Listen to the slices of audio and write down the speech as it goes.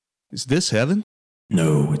Is this heaven?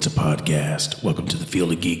 No, it's a podcast. Welcome to the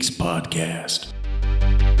Field of Geeks podcast.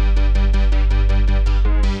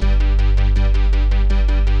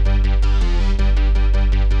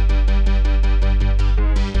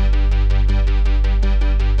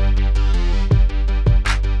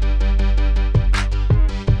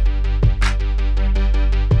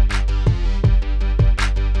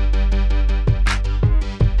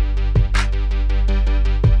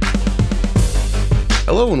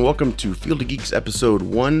 Hello and welcome to Field of Geeks episode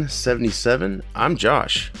 177. I'm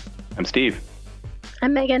Josh. I'm Steve.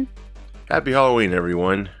 I'm Megan. Happy Halloween,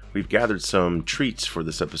 everyone. We've gathered some treats for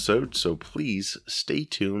this episode, so please stay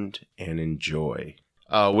tuned and enjoy.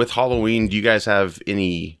 With Halloween, do you guys have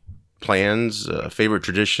any plans, favorite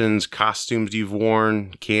traditions, costumes you've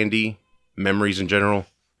worn, candy, memories in general?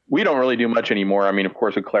 We don't really do much anymore. I mean, of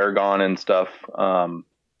course, with Claire gone and stuff.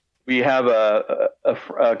 We have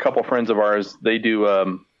a couple friends of ours. They do a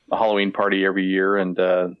Halloween party every year, and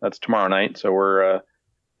that's tomorrow night. So we're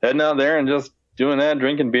heading out there and just doing that,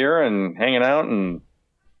 drinking beer and hanging out, and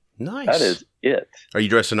nice. That is it. Are you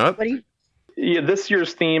dressing up? Yeah, this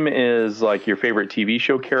year's theme is like your favorite TV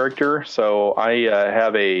show character. So I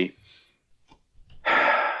have a.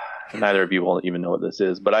 Neither of you will even know what this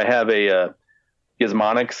is, but I have a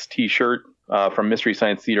Gizmonix T-shirt from Mystery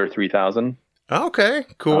Science Theater 3000. Okay,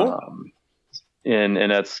 cool. And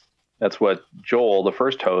that's what Joel, the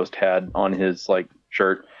first host, had on his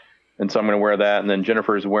shirt, and so I'm going to wear that. And then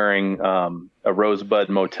Jennifer's wearing a Rosebud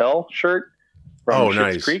Motel shirt from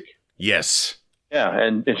Schitt's Creek. Yes. Yeah,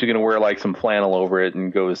 and she's going to wear some flannel over it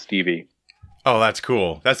and go as Stevie. Oh, that's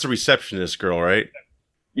cool. That's the receptionist girl, right?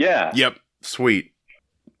 Yeah. Yep. Sweet.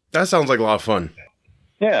 That sounds like a lot of fun.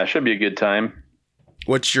 Yeah, it should be a good time.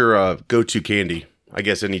 What's your go-to candy? I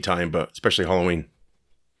guess any time, but especially Halloween.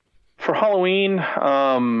 For Halloween,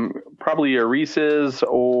 probably a Reese's,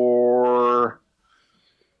 or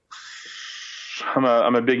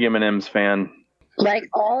I'm a big M&M's fan. Like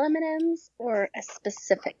all M&M's or a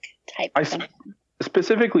specific type of them?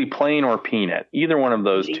 Specifically plain or peanut. Either one of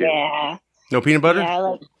those two. Yeah. No peanut butter?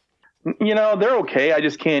 Yeah, they're okay. I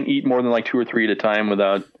just can't eat more than 2 or 3 at a time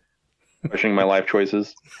without questioning my life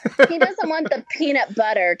choices. He doesn't want the peanut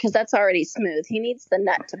butter because that's already smooth. He needs the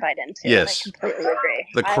nut to bite into. Yes. I completely agree.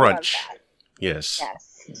 The crunch. Yes.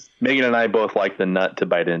 Yes. Megan and I both like the nut to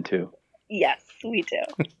bite into. Yes, we do.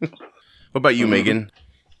 What about you, Megan?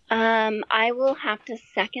 I will have to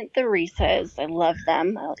second the Reese's. I love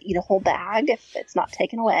them. I'll eat a whole bag if it's not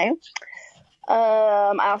taken away.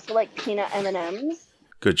 I also like peanut M&M's.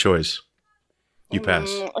 Good choice. You pass.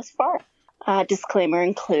 As far disclaimer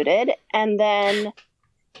included. And then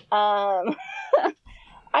I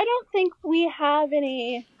don't think we have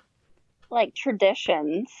any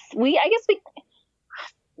traditions. I guess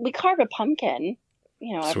we carve a pumpkin,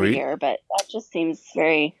 every Sweet. year, but that just seems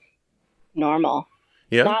very normal.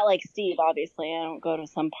 Yeah. Not like Steve, obviously. I don't go to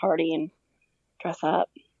some party and dress up.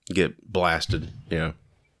 Get blasted. Yeah.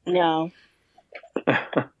 No.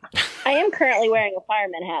 I am currently wearing a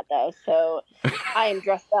fireman hat though, so I am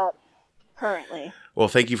dressed up currently. Well,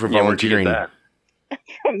 thank you for volunteering.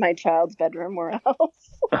 From my child's bedroom or else.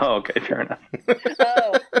 Oh, okay, fair enough.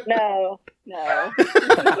 Oh, no.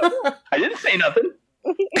 I didn't say nothing.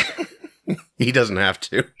 He doesn't have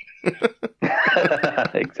to.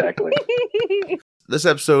 Exactly. This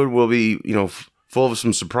episode will be, full of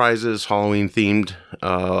some surprises, Halloween themed.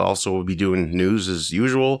 Also, we'll be doing news as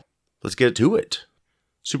usual. Let's get to it.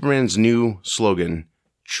 Superman's new slogan,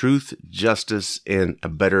 truth, justice, and a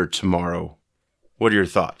better tomorrow. What are your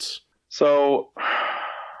thoughts? So,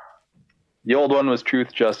 the old one was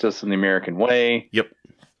truth, justice, and the American way. Yep.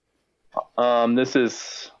 This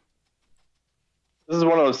is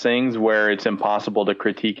one of those things where it's impossible to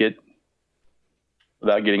critique it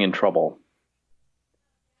without getting in trouble.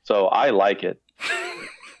 So I like it.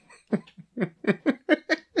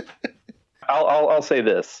 I'll say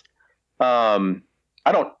this. I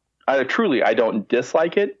don't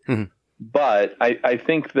dislike it, mm-hmm. but I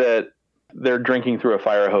think that they're drinking through a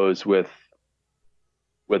fire hose with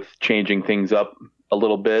changing things up a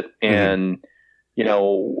little bit. Mm-hmm. And,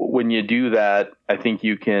 when you do that, I think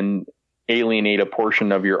you can alienate a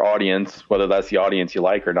portion of your audience, whether that's the audience you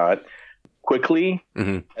like or not, quickly,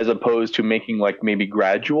 mm-hmm. as opposed to making maybe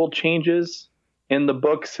gradual changes in the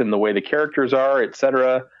books and the way the characters are,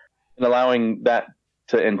 etc., and allowing that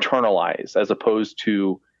to internalize as opposed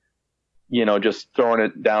to, just throwing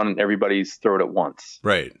it down everybody's throat at once.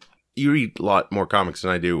 Right. You read a lot more comics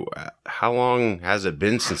than I do. How long has it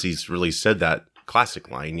been since he's really said that classic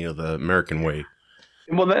line, the American way?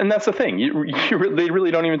 Well, and that's the thing. They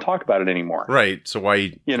really don't even talk about it anymore. Right. So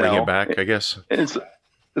why bring it back, I guess?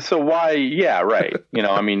 So why? Yeah, right.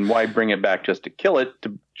 I mean, why bring it back just to kill it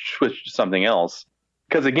to switch to something else?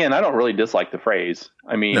 Because again, I don't really dislike the phrase.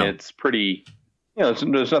 I mean, No. it's pretty.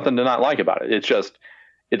 There's nothing to not like about it. It's just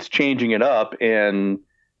it's changing it up, and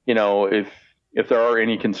if there are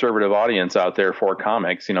any conservative audience out there for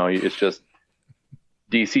comics, it's just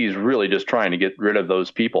DC is really just trying to get rid of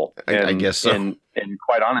those people. And, I guess so. And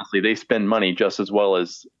quite honestly, they spend money just as well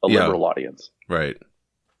as a liberal audience. Right.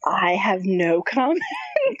 I have no comment.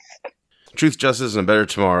 Truth, Justice, and a Better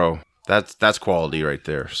Tomorrow. That's quality right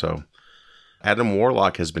there. So Adam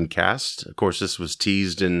Warlock has been cast. Of course, this was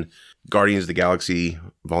teased in Guardians of the Galaxy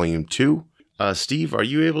Volume 2. Steve, are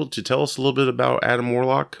you able to tell us a little bit about Adam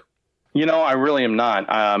Warlock? I really am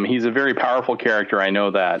not. He's a very powerful character. I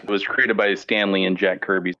know that. It was created by Stan Lee and Jack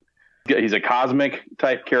Kirby. He's a cosmic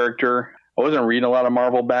type character. I wasn't reading a lot of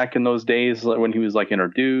Marvel back in those days when he was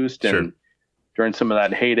introduced and during some of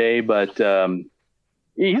that heyday, but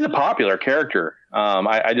he's a popular character.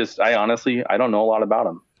 I honestly, I don't know a lot about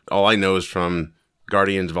him. All I know is from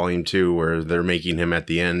Guardians Volume 2, where they're making him at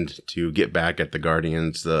the end to get back at the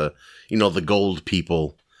Guardians, the gold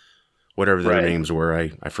people, whatever their names were,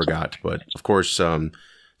 I forgot. But of course,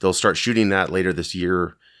 they'll start shooting that later this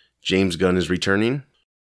year. James Gunn is returning.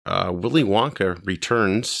 Willy Wonka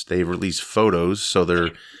returns. They've released photos, so they're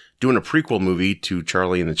doing a prequel movie to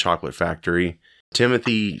Charlie and the Chocolate Factory.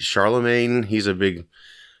 Timothy Chalamet, he's a big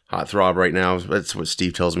hot throb right now. That's what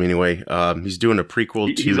Steve tells me anyway. He's doing a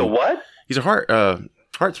prequel to... He's a what? He's a heart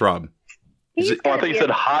throb. I thought you said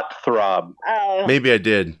hot throb. Oh. Maybe I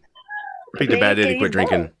did. Picked a bad day to quit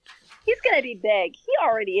drinking. He's going to be big. He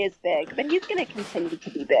already is big, but he's going to continue to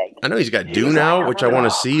be big. I know he's got Dune now, which I want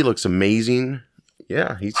to see. Looks amazing.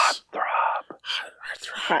 Yeah, he's... Hot throb.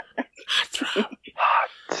 Hot. Hot throb.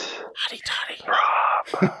 Hotty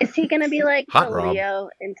toddy. Is he going to be like Hot the Rob. Leo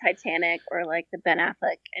in Titanic or like the Ben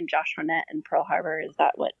Affleck and Josh Hartnett in Pearl Harbor? Is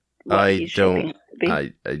that what I he's shaping don't. up to be?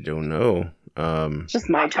 I don't know. It's just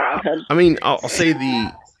my childhood. I mean, I'll say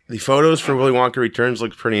the photos for Willy Wonka Returns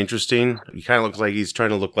look pretty interesting. He kind of looks like he's trying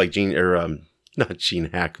to look like not Gene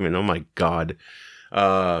Hackman. Oh my God.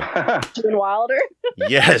 Gene Wilder?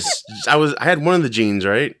 Yes, I had one of the genes,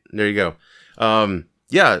 right? There you go.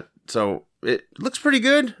 Yeah, so it looks pretty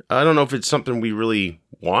good. I don't know if it's something we really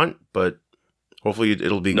want, but hopefully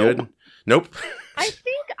it'll be good. Nope. I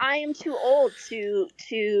think I am too old to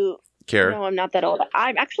Care. No, I'm not that old.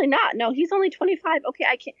 I'm actually not. No, he's only 25. Okay,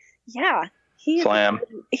 I can't. Yeah, Slam.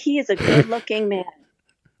 He is a good-looking man.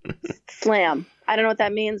 Slam. I don't know what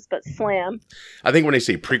that means, but slam. I think when they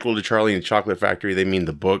say prequel to Charlie and the Chocolate Factory, they mean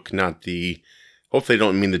the book, not the... Hopefully they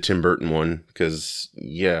don't mean the Tim Burton one, because,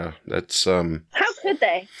 yeah, that's... How could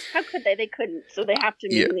they? They couldn't, so they have to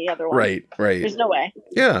mean the other one. Right. There's no way.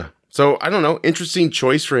 Yeah. So, I don't know. Interesting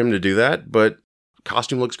choice for him to do that, but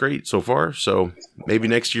costume looks great so far. So, maybe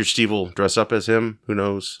next year Steve will dress up as him. Who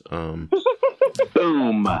knows?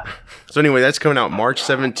 Boom. So, anyway, that's coming out March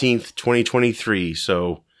 17th, 2023.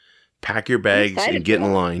 So, pack your bags and get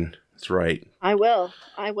in line. That's right. I will.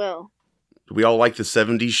 Do we all like the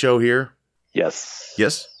 70s show here? Yes.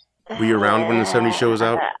 Yes? Were you around when the 70s show was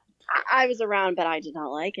out? I was around, but I did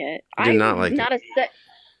not like it. You did not like it?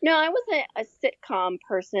 No, I wasn't a sitcom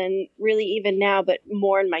person, really, even now, but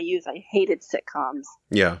more in my youth. I hated sitcoms.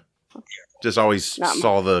 Yeah. Just always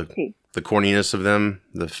saw the corniness of them,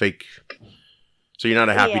 the fake. So you're not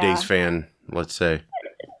a Happy Days fan, let's say.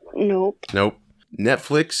 Nope.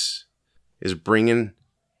 Netflix is bringing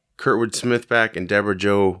Kurtwood Smith back and Deborah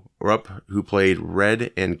Jo Rupp, who played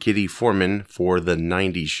Red and Kitty Foreman for the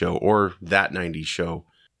 90s show, or that 90s show.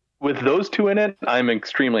 With those two in it, I'm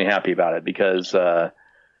extremely happy about it because,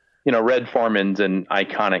 Red Foreman's an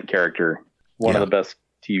iconic character, one of the best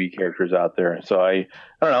TV characters out there. So I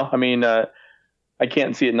don't know. I mean, I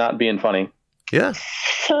can't see it not being funny. Yeah.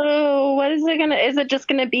 So what is it is it just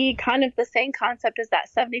gonna be kind of the same concept as that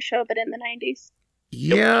 70s show, but in the 90s?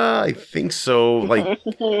 Yeah, I think so. Like,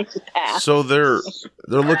 so they're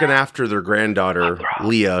looking after their granddaughter,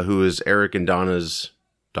 Leah, who is Eric and Donna's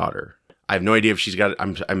daughter. I have no idea if she's got,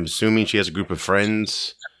 I'm assuming she has a group of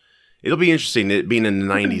friends. It'll be interesting, it being in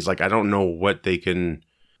the 90s. Like, I don't know what they can,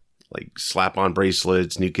 like, slap on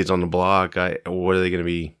bracelets, New Kids on the Block. What are they going to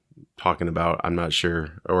be talking about? I'm not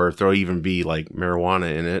sure. Or if there'll even be, like,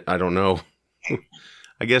 marijuana in it. I don't know.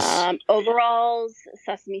 I guess. Overalls,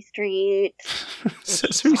 Sesame Street.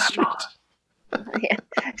 Sesame Street. Yeah.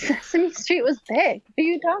 Sesame Street was big. What are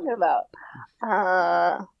you talking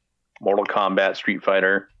about? Mortal Kombat, Street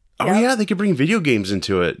Fighter. Oh, yeah, they could bring video games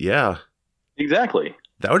into it. Yeah. Exactly.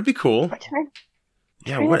 That would be cool.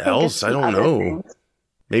 Yeah, what else? I don't know.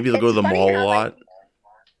 Maybe they'll go to the mall a lot.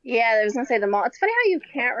 Yeah, I was gonna say the mall. It's funny how you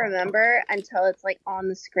can't remember until it's like on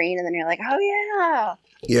the screen, and then you're like, oh yeah.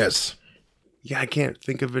 Yes. Yeah, I can't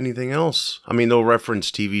think of anything else. I mean, they'll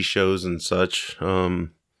reference TV shows and such.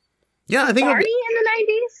 Yeah, I think Barney in the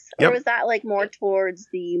 90s? Yep. Or was that like more towards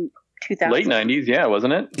the 2000s? Late 90s, yeah,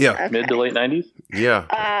 wasn't it? Yeah. Okay. Mid to late 90s. Yeah.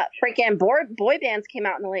 Freaking boy bands came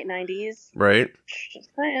out in the late 90s. Right. Just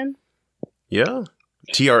saying. Yeah.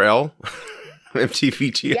 TRL.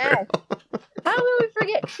 MTV TRL. Yes. How will we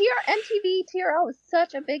forget? MTV TRL was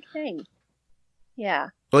such a big thing. Yeah.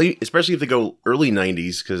 Well, especially if they go early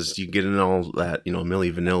 90s, because you get in all that,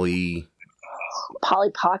 Milli Vanilli. Polly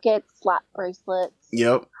Pockets, slap bracelets.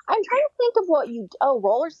 Yep. I'm trying to think of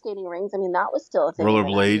roller skating rings. I mean, that was still a thing.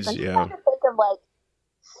 Rollerblades, I'm yeah. trying to think of like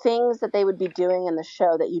things that they would be doing in the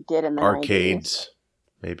show that you did in the Arcades,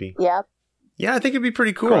 maybe. 90s. Yep. Yeah, I think it'd be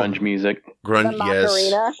pretty cool. Grunge music. Grunge, The yes.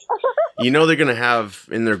 Macarena. They're going to have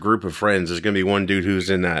in their group of friends, there's going to be one dude who's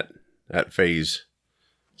in that phase.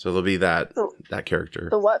 So there'll be that character.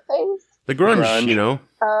 The what phase? The grunge,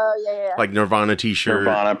 Oh, yeah. like Nirvana t-shirt.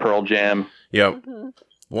 Nirvana, Pearl Jam. Yep. Mm-hmm.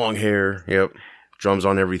 Long hair. Yep. Drums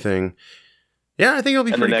on everything. Yeah, I think it'll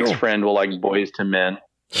be And the pretty next cool. friend will like Boys to Men.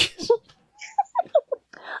 I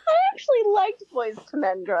actually liked Boys to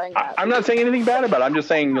Men growing up. I'm not saying anything bad about it. I'm just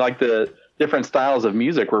saying like the different styles of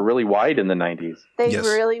music were really wide in the 90s. They Yes.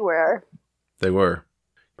 really were. They were.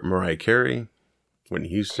 Mariah Carey, Whitney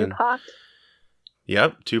Houston. Tupac.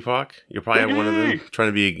 Yep, Tupac. You'll probably have one of them trying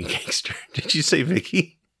to be a gangster. Did you say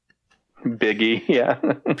Vicky? Biggie, yeah.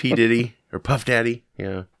 P. Diddy or Puff Daddy?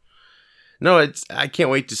 Yeah. No, I can't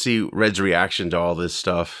wait to see Red's reaction to all this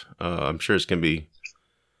stuff. I'm sure it's going to be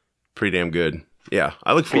pretty damn good. Yeah,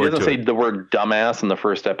 I look If he forward doesn't to say it. the word dumbass in the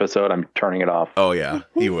first episode, I'm turning it off. Oh, yeah,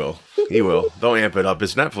 he will. He will. They'll amp it up.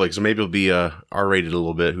 It's Netflix, so maybe it'll be R-rated a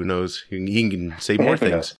little bit. Who knows? He can say more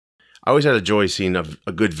things. I always had a joy seeing a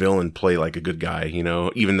good villain play like a good guy,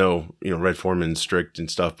 even though, Red Foreman's strict and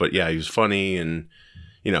stuff. But yeah, he was funny and,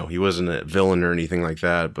 he wasn't a villain or anything like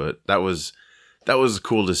that. But that was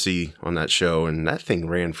cool to see on that show. And that thing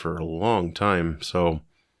ran for a long time. So,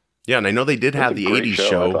 yeah, and I know they did have the Great 80s I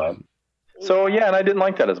show. thought. So, yeah, and I didn't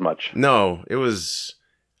like that as much. No, I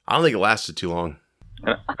don't think it lasted too long.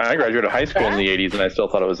 And I graduated high school in the 80s, and I still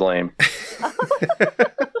thought it was lame.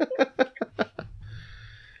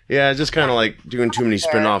 Yeah, just kind of like doing too many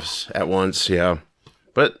spin-offs at once, yeah.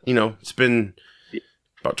 But, it's been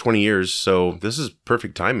about 20 years, so this is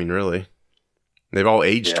perfect timing, really. They've all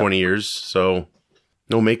aged 20 years, so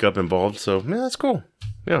no makeup involved, so, yeah, that's cool.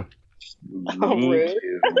 Yeah. Oh, Me rude.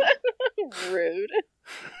 too. Rude.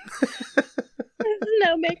 There's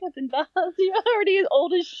no makeup involved. You're already as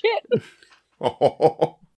old as shit.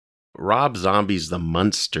 Rob Zombie's The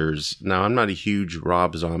Munsters. Now, I'm not a huge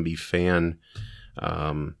Rob Zombie fan.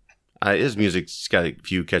 His music's got a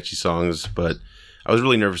few catchy songs, but I was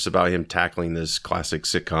really nervous about him tackling this classic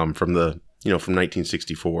sitcom from from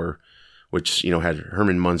 1964, which, had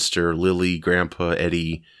Herman Munster, Lily, Grandpa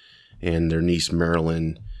Eddie, and their niece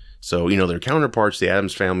Marilyn. So, their counterparts, the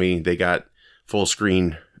Addams Family, they got full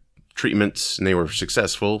screen treatments and they were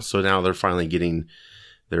successful. So now they're finally getting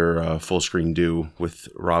their full screen due with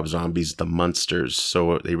Rob Zombie's The Munsters.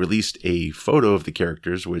 So they released a photo of the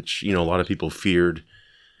characters, which, a lot of people feared,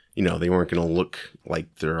 they weren't going to look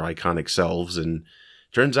like their iconic selves. And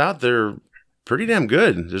turns out they're pretty damn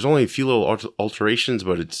good. There's only a few little alterations,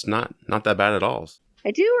 but it's not that bad at all.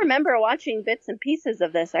 I do remember watching bits and pieces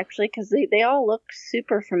of this, actually, because they all look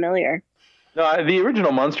super familiar. No, the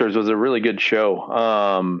original Munsters was a really good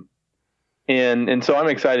show. And so I'm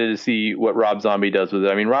excited to see what Rob Zombie does with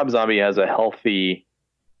it. I mean, Rob Zombie has a healthy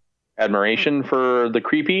admiration for the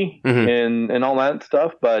creepy and all that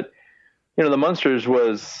stuff. But, the Munsters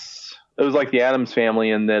was like the Addams Family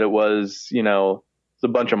in that it was, it's a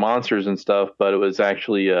bunch of monsters and stuff, but it was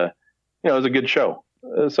actually, it was a good show.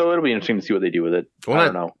 So it'll be interesting to see what they do with it. Well, I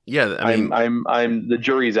don't know. Yeah, I mean, I'm the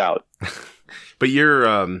jury's out. But you're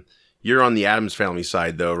on the Addams Family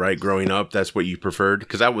side, though, right? Growing up, that's what you preferred?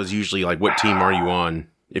 Because that was usually like, what team are you on,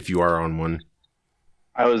 if you are on one?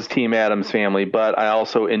 I was Team Addams Family, but I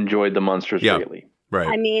also enjoyed the Munsters greatly. Right.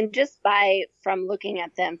 I mean, just from looking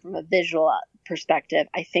at them from a visual perspective,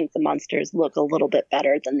 I think the Munsters look a little bit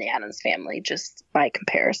better than the Addams Family, just by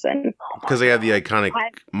comparison. Because they have the iconic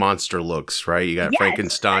monster looks, right? You got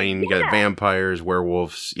Frankenstein, you got vampires,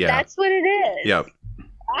 werewolves. Yeah. That's what it is. Yep.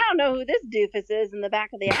 I don't know who this doofus is in the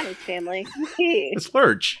back of the Addams Family. It's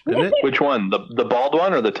Lurch, isn't it? Which one? The bald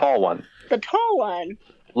one or the tall one? The tall one.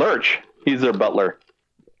 Lurch. He's their butler.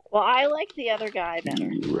 Well, I like the other guy better.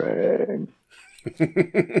 Right.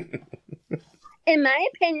 In my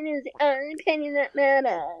opinion, is the only opinion that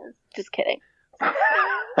matters. Just kidding.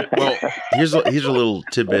 Well, here's a little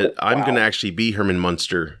tidbit. I'm going to actually be Herman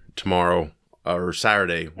Munster tomorrow or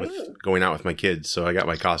Saturday with going out with my kids. So I got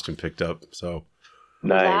my costume picked up. So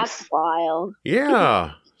Nice. That's wild.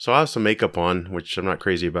 yeah. So I have some makeup on, which I'm not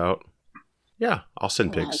crazy about. Yeah, I'll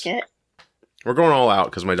send I pics. like it. We're going all out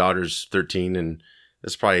because my daughter's 13 and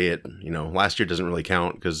that's probably it. Last year doesn't really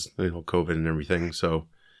count because COVID and everything. So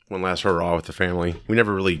one last hurrah with the family. We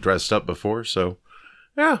never really dressed up before. So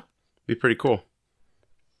yeah, be pretty cool.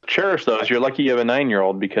 Cherish those. You're lucky you have a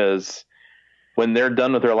 9-year-old because when they're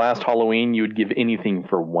done with their last Halloween, you would give anything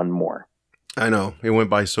for one more. I know. It went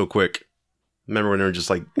by so quick. Remember when they were just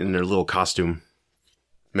like in their little costume.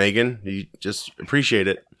 Megan, you just appreciate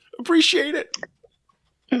it. Appreciate it.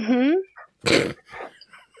 Mm-hmm.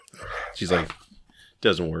 She's like,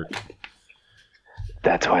 doesn't work.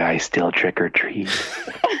 That's why I still trick or treat.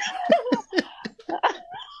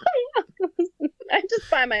 I just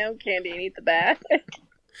buy my own candy and eat the bag.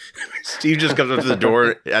 Steve just comes up to the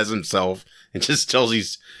door as himself and just tells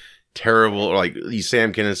these terrible, like these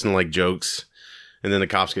Sam Kinison like jokes, and then the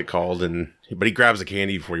cops get called, but he grabs the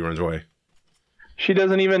candy before he runs away. She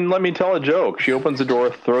doesn't even let me tell a joke. She opens the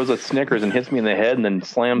door, throws a Snickers, and hits me in the head, and then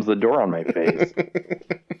slams the door on my face.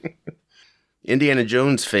 Indiana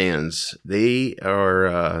Jones fans, they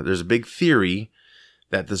are. There's a big theory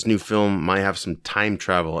that this new film might have some time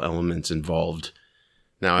travel elements involved.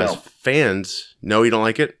 Now, as fans, no, you don't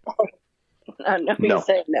like it? No, you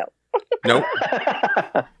say no. Nope.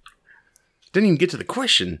 Didn't even get to the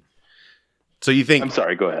question. So you think? I'm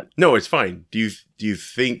sorry. Go ahead. No, it's fine. Do you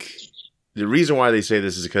think the reason why they say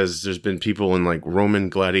this is because there's been people in like Roman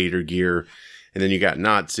gladiator gear, and then you got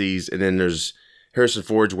Nazis, and then there's Harrison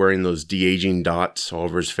Ford's wearing those de-aging dots all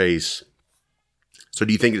over his face. So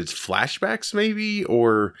do you think it's flashbacks, maybe,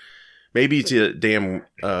 or maybe it's a damn?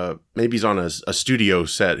 Maybe he's on a studio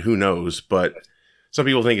set. Who knows? But some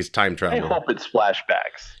people think it's time I travel. hope it's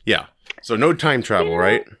flashbacks. Yeah. So no time travel,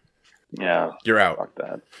 right? Yeah. You're out. Fuck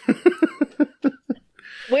that.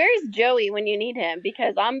 Where's Joey when you need him?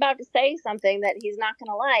 Because I'm about to say something that he's not going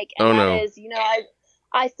to like. And that is,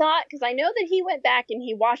 I thought, because I know that he went back and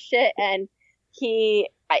he watched it and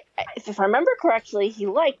if I remember correctly, he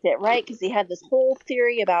liked it, right? Because he had this whole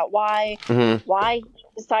theory about why he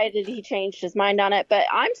decided he changed his mind on it. But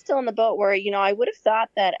I'm still in the boat where, I would have thought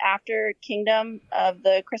that after Kingdom of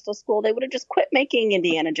the Crystal Skull, they would have just quit making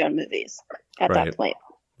Indiana Jones movies at that point.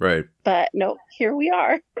 Right. But no, here we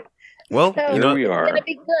are. Well, So we are. it's going to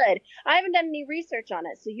be good. I haven't done any research on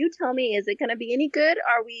it. So you tell me, is it going to be any good?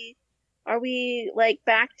 Are we like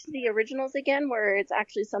back to the originals again, where it's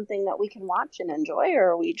actually something that we can watch and enjoy, or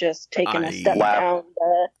are we just taking a step down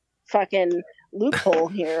the fucking loophole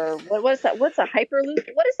here? What is that? What's a hyperloop?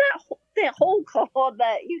 What is that hole called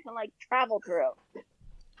that you can like travel through?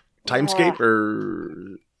 Timescape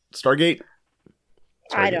or Stargate?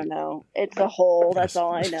 I don't know. It's a hole. That's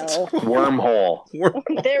all I know. Wormhole.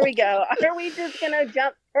 There we go. Are we just going to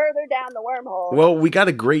jump further down the wormhole? Well, we got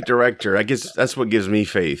a great director. I guess that's what gives me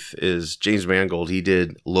faith is James Mangold. He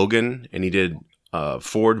did Logan and he did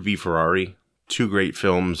Ford v Ferrari. 2 great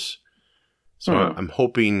films. So I'm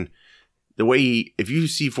hoping the way if you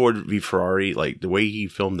see Ford v Ferrari, like the way he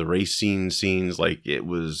filmed the race scenes, like it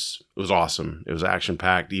was awesome. It was action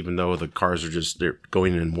packed, even though the cars are they're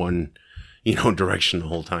going in one direction the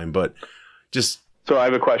whole time, but just... So I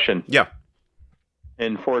have a question. Yeah.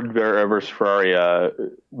 In Ford versus Ferrari,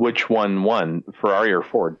 which one won? Ferrari or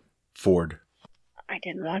Ford? Ford. I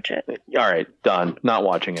didn't watch it. All right, done. Not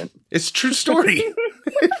watching it. It's a true story.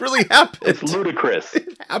 It really happened. It's ludicrous.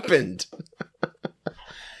 It happened.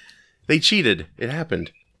 They cheated. It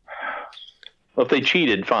happened. Well, if they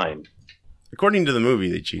cheated, fine. According to the movie,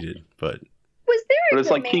 they cheated, but... Was there But it's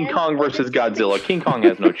like King Kong versus Godzilla. King Kong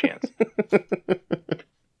has no chance.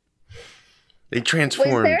 They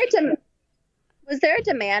transformed. Was there a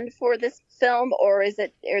demand for this film, or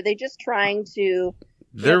are they just trying to?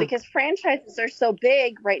 Because franchises are so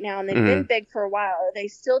big right now, and they've been big for a while. Are they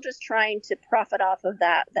still just trying to profit off of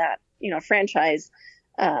that franchise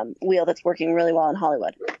wheel that's working really well in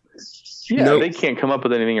Hollywood? Yeah, they can't come up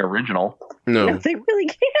with anything original. No, they really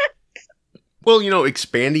can't. Well,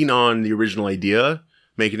 expanding on the original idea,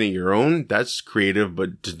 making it your own, that's creative.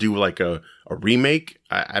 But to do like a remake,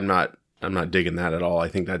 I'm not digging that at all. I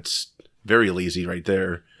think that's very lazy right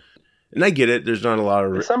there. And I get it. There's not a lot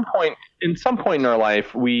of... In some point in our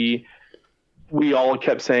life, we all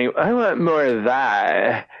kept saying, I want more of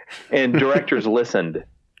that. And directors listened.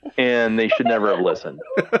 And they should never have listened.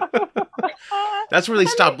 That's where they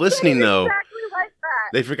stopped listening, though. Exactly like that.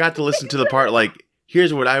 They forgot to listen to the part like,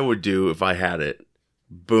 here's what I would do if I had it.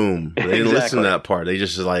 Boom. They didn't listen to that part. They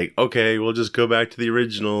just like, okay, we'll just go back to the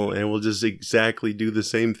original and we'll just exactly do the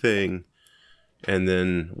same thing. And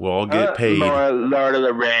then we'll all get paid. More Lord of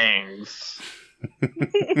the Rings.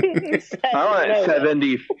 I want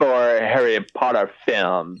 74 Harry Potter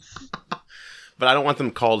films. But I don't want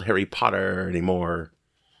them called Harry Potter anymore.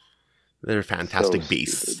 They're Fantastic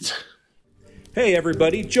Beasts. Hey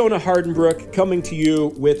everybody, Jonah Hardenbrook coming to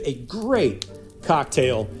you with a great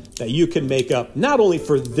cocktail that you can make up not only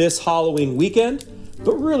for this Halloween weekend,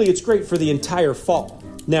 but really it's great for the entire fall.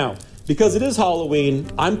 Now, because it is Halloween,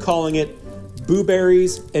 I'm calling it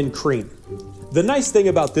Blueberries and Cream. The nice thing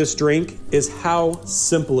about this drink is how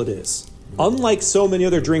simple it is. Unlike so many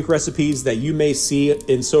other drink recipes that you may see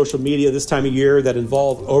in social media this time of year that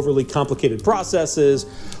involve overly complicated processes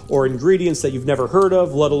or ingredients that you've never heard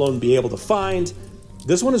of, let alone be able to find,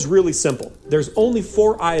 this one is really simple. There's only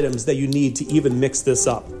 4 items that you need to even mix this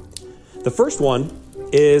up. The first one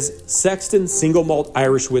is Sexton Single Malt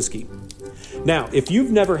Irish Whiskey. Now, if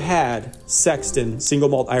you've never had Sexton Single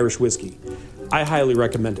Malt Irish Whiskey, I highly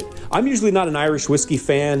recommend it. I'm usually not an Irish whiskey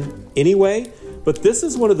fan anyway, but this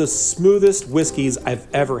is one of the smoothest whiskeys I've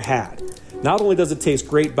ever had. Not only does it taste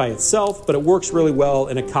great by itself, but it works really well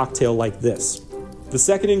in a cocktail like this. The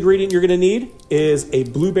second ingredient you're gonna need is a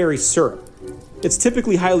blueberry syrup. It's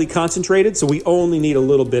typically highly concentrated, so we only need a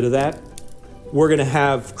little bit of that. We're gonna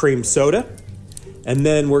have cream soda, and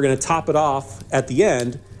then we're gonna top it off at the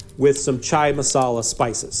end with some chai masala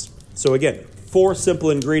spices. So again, 4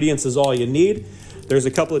 simple ingredients is all you need. There's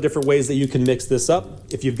a couple of different ways that you can mix this up.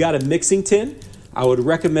 If you've got a mixing tin, I would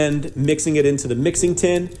recommend mixing it into the mixing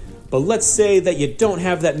tin. But let's say that you don't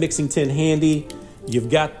have that mixing tin handy. You've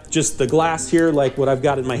got just the glass here like what I've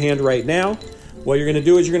got in my hand right now. What you're gonna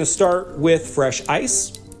do is you're gonna start with fresh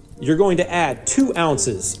ice. You're going to add 2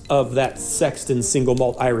 ounces of that Sexton Single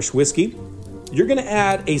Malt Irish Whiskey. You're gonna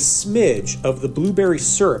add a smidge of the blueberry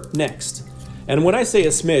syrup next. And when I say a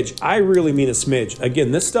smidge, I really mean a smidge.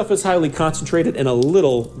 Again, this stuff is highly concentrated and a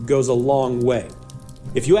little goes a long way.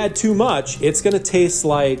 If you add too much, it's gonna taste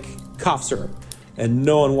like cough syrup. And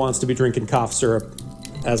no one wants to be drinking cough syrup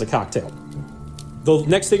as a cocktail. The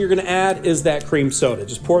next thing you're gonna add is that cream soda.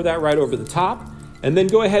 Just pour that right over the top and then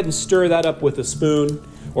go ahead and stir that up with a spoon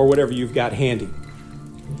or whatever you've got handy.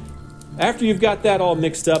 After you've got that all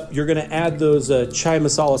mixed up, you're gonna add those chai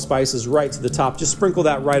masala spices right to the top. Just sprinkle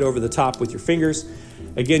that right over the top with your fingers.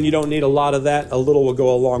 Again, you don't need a lot of that. A little will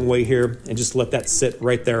go a long way here, and just let that sit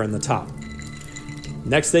right there on the top.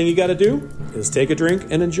 Next thing you gotta do is take a drink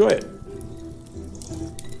and enjoy it.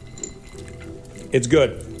 It's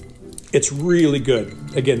good. It's really good.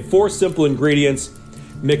 Again, 4 simple ingredients,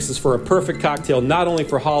 mixes for a perfect cocktail, not only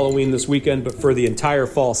for Halloween this weekend, but for the entire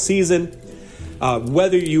fall season.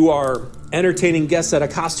 Whether you are entertaining guests at a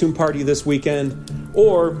costume party this weekend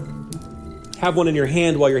or have one in your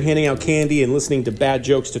hand while you're handing out candy and listening to bad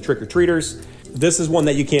jokes to trick-or-treaters, this is one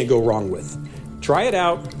that you can't go wrong with. Try it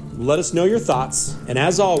out, let us know your thoughts, and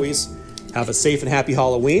as always, have a safe and happy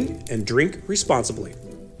Halloween and drink responsibly.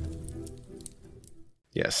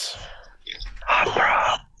 Yes.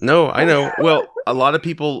 No, I know. Well, a lot of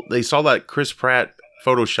people, they saw that Chris Pratt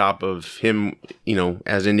Photoshop of him,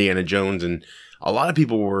 as Indiana Jones, and a lot of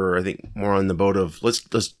people were, I think, more on the boat of let's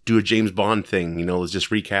do a James Bond thing, let's just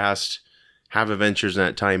recast, have adventures in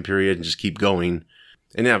that time period, and just keep going.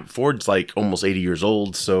 And yeah, Ford's like almost 80 years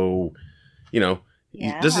old, so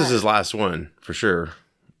this is his last one for sure.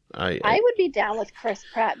 I would be down with Chris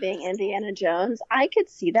Pratt being Indiana Jones. I could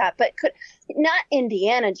see that, but not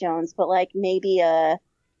Indiana Jones, but like maybe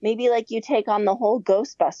like you take on the whole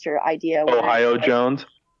Ghostbuster idea. Ohio Jones.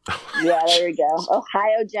 Yeah, there we go.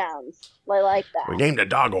 Ohio Jones. I like that. We named a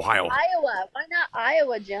dog Ohio. Iowa. Why not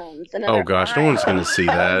Iowa Jones? Oh gosh, no one's going to see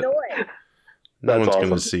that. No one's awesome.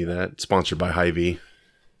 going to see that. Sponsored by Hy-Vee.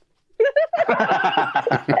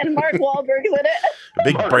 And Mark Wahlberg's in it.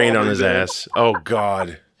 Big brain on his ass. Oh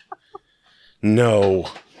God. No.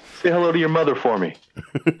 Say hello to your mother for me.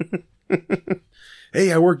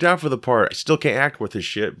 Hey, I worked out for the part. I still can't act with this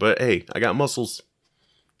shit, but hey, I got muscles.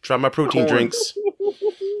 Try my protein drinks.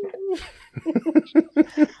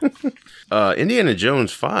 Indiana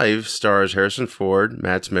Jones 5 stars Harrison Ford,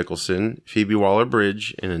 Mads Mikkelsen, Phoebe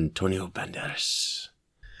Waller-Bridge, and Antonio Banderas.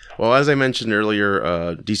 Well, as I mentioned earlier,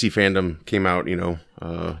 DC Fandom came out,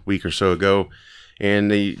 a week or so ago, and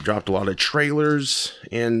they dropped a lot of trailers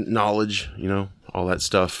and knowledge, all that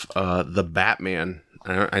stuff. The Batman.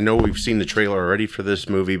 I know we've seen the trailer already for this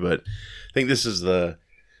movie, but I think this is the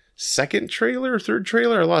second trailer or third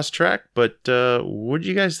trailer. I lost track, but what do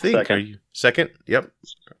you guys think? Second. Are you second? Yep.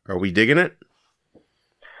 Are we digging it?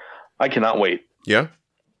 I cannot wait. Yeah.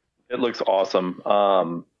 It looks awesome.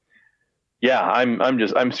 Yeah,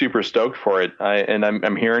 I'm super stoked for it.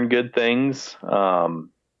 I'm hearing good things.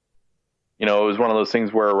 It was one of those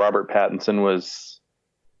things where Robert Pattinson it was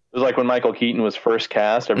like when Michael Keaton was first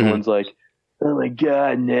cast, everyone's like, oh my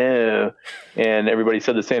God, no. And everybody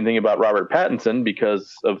said the same thing about Robert Pattinson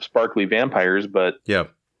because of sparkly vampires. But, yeah,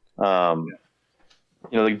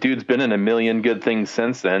 the dude's been in a million good things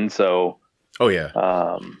since then. So, oh yeah.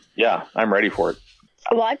 I'm ready for it.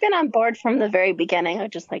 Well, I've been on board from the very beginning.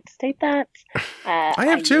 I'd just like to state that. I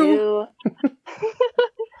have too.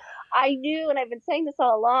 I knew, and I've been saying this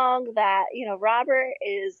all along, that, Robert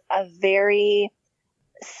is a very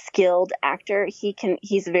skilled actor.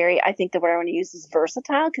 He's very, I think the word I want to use is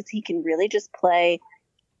versatile, because he can really just play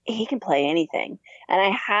anything. And I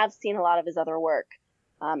have seen a lot of his other work.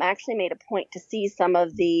 I actually made a point to see some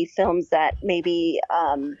of the films that maybe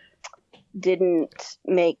didn't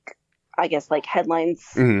make, I guess, like headlines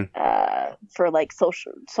for like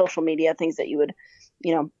social media, things that you would,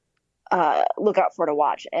 look out for to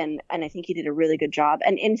watch. And I think he did a really good job.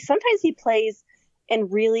 And sometimes he plays in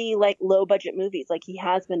really like low budget movies. Like he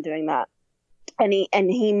has been doing that, and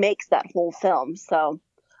he makes that whole film. So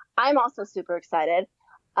I'm also super excited.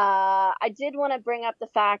 I did want to bring up the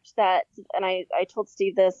fact that, and I told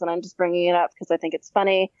Steve this, and I'm just bringing it up because I think it's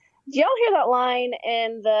funny. Did y'all hear that line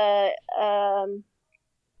in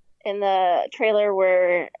the trailer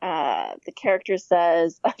where the character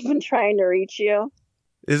says, "I've been trying to reach you"?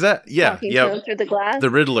 Is that through the glass?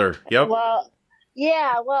 The Riddler. Yep. Well,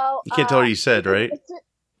 yeah. Well, you can't tell what he said, right?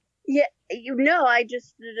 Yeah, I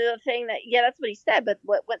just the thing that that's what he said. But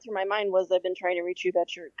what went through my mind was, I've been trying to reach you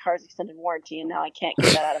about your car's extended warranty, and now I can't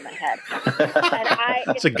get that out of my head.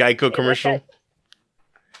 It's a Geico commercial.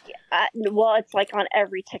 Well, it's like on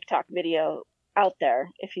every TikTok video out there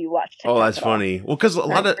if you watch TikTok. Oh, that's funny. Well, because a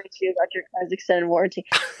lot of about your car's extended warranty.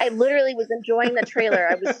 I literally was enjoying the trailer.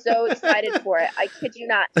 I was so excited for it. I kid you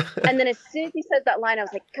not. And then as soon as he said that line, I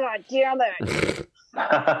was like, God damn it.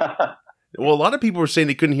 Well, a lot of people were saying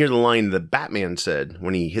they couldn't hear the line that Batman said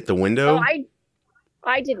when he hit the window. Oh,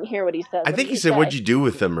 I didn't hear what he said. I think he said, "What'd you do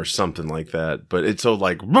with them?" or something like that. But it's so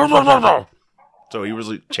like, so he was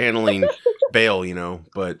like channeling Bale,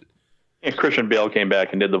 but and Christian Bale came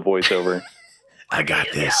back and did the voiceover. I got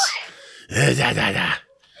this.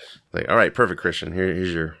 Like, all right, perfect, Christian.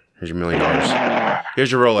 Here's your $1 million.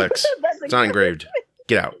 Here's your Rolex. It's not engraved.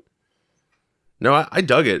 Get out. No, I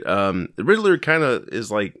dug it. The Riddler kind of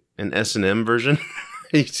is like an S&M version.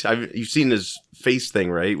 You've seen his face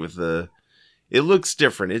thing, right? It looks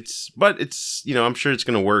different. But it's I'm sure it's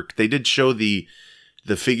gonna work. They did show the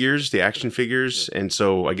figures, the action figures, and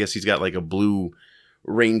so I guess he's got like a blue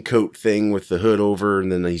raincoat thing with the hood over,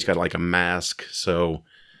 and then he's got like a mask. So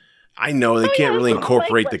I know they can't really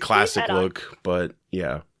incorporate the classic look, but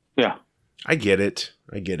yeah, I get it.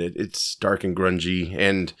 It's dark and grungy,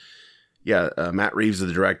 and Matt Reeves,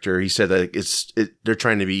 the director, he said that they're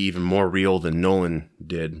trying to be even more real than Nolan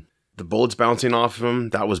did. The bullets bouncing off of him,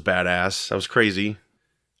 that was badass. That was crazy.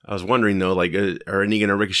 I was wondering though, like, are any going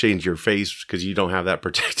to ricochet into your face because you don't have that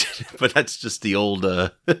protected? But that's just the old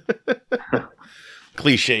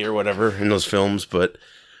cliche or whatever in those films. But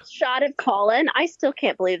shot of Colin, I still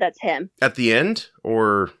can't believe that's him at the end.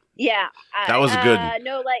 Or that was a good.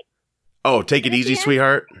 No, like. Oh, take it easy,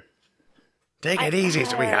 sweetheart. Take it easy,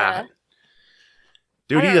 sweetheart.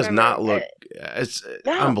 Dude, he does not look. It's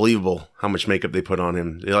unbelievable how much makeup they put on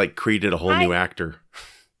him. They like created a whole new actor.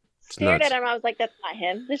 Stared at him. I was like, "That's not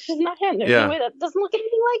him. This is not him. There's no way that doesn't look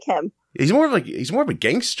anything like him." He's more of a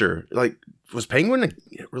gangster. Like, was Penguin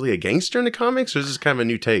really a gangster in the comics, or is this kind of a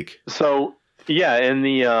new take? So in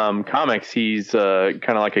the comics, he's kind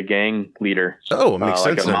of like a gang leader. Oh, it makes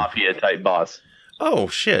sense. Like a mafia type boss. Oh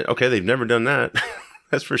shit! Okay, they've never done that.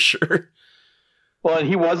 That's for sure. Well, and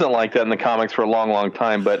he wasn't like that in the comics for a long, long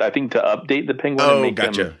time. But I think to update the Penguin and make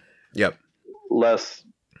him less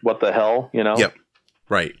what the hell, Yep.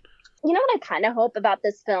 Right. You know what I kind of hope about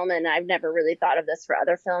this film, and I've never really thought of this for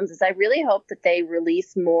other films, is I really hope that they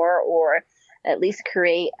release more, or at least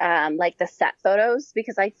create like the set photos,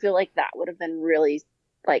 because I feel like that would have been really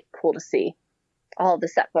like cool to see. All of the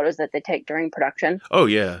set photos that they take during production. Oh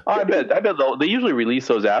yeah. Oh, I bet they usually release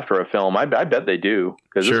those after a film. I bet they do,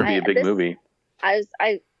 because this would be a big movie.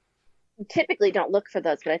 I typically don't look for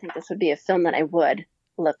those, but I think this would be a film that I would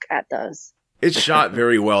look at those. It's shot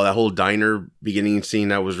very well. That whole diner beginning scene,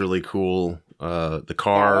 that was really cool. The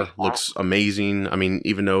car looks amazing. I mean,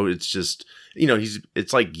 even though it's just,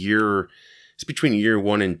 it's like it's between year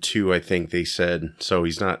 1 and 2, I think they said. So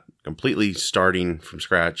he's not completely starting from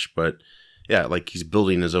scratch, but like he's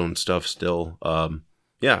building his own stuff still.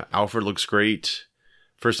 Alfred looks great.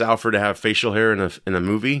 First Alfred to have facial hair in a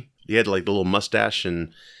movie. He had like the little mustache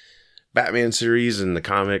in Batman series and the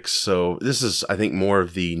comics. So this is, I think, more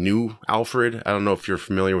of the new Alfred. I don't know if you're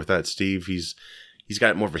familiar with that, Steve. He's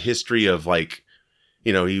got more of a history of like,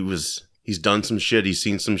 you know, he's done some shit. He's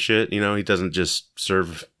seen some shit. You know, he doesn't just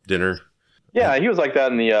serve dinner. Yeah, he was like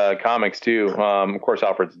that in the comics too. Of course,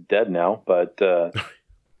 Alfred's dead now, but the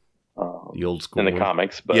old school in the one.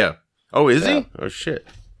 comics. But yeah. Oh, is he? Oh shit.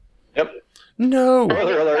 Yep. No. I'm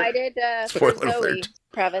Spoiler alert. excited for Spoiler Zoe alert.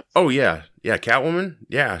 Kravitz. Oh yeah, Catwoman.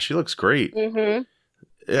 Yeah, she looks great. Mm-hmm.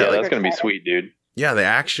 Yeah, like, that's gonna be sweet, dude. yeah, the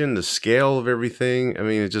action, the scale of everything. I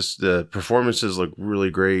mean, it just the performances look really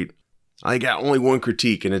great. I got only one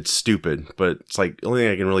critique, and it's stupid, but it's like the only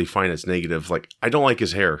thing I can really find that's negative. Like, I don't like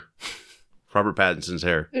his hair, Robert Pattinson's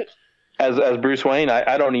hair. As Bruce Wayne,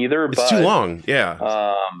 I don't either. It's but, too long.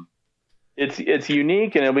 Yeah, it's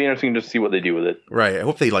unique, and it'll be interesting to see what they do with it. right. I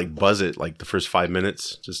hope they like buzz it like the first 5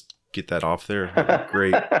 minutes. Just get that off there. That'd be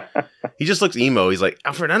great. He just looks emo. He's like,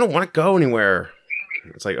 Alfred, I don't want to go anywhere.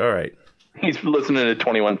 It's like, all right. He's listening to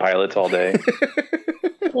 21 Pilots all day.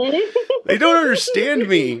 They don't understand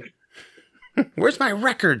me. Where's my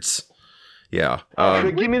records? Yeah.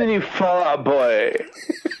 Give me the new Fall Out Boy.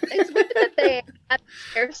 It's weird that they have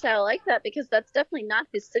a hairstyle like that because that's definitely not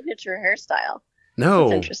his signature hairstyle. No.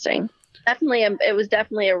 It's interesting. Definitely, it was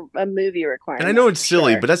definitely a movie requirement. And I know it's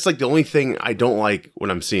silly, sure. but that's like the only thing I don't like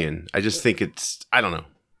when I'm seeing. I just think it's, I don't know,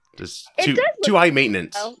 just It too does look too high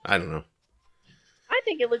maintenance. emo. I don't know. I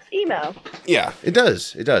think it looks emo. Yeah, it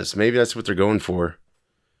does. It does. Maybe that's what they're going for.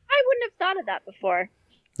 I wouldn't have thought of that before.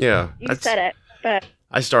 Yeah. You said it, but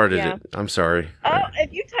I started Yeah. it. I'm sorry. oh,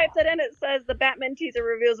 if you type that in, it says the Batman teaser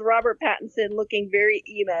reveals Robert Pattinson looking very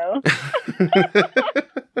emo.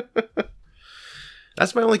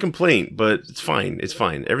 That's my only complaint, but it's fine. It's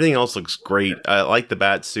fine. Everything else looks great. I like the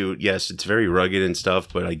bat suit. Yes, it's very rugged and stuff,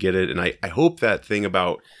 but I get it. And I hope that thing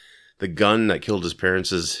about the gun that killed his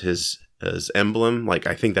parents is his emblem. Like,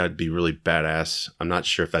 I think that would be really badass. I'm not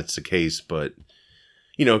sure if that's the case, but,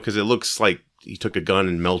 you know, because it looks like he took a gun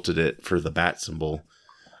and melted it for the bat symbol.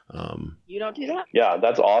 You don't do that? Yeah,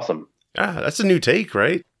 that's awesome. That's a new take,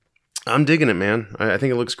 right? I'm digging it, man. I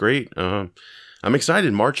think it looks great. I'm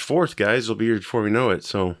excited. March 4th, guys. It'll be here before we know it.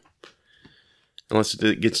 So, unless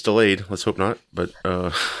it gets delayed, let's hope not. But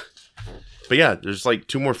yeah, there's like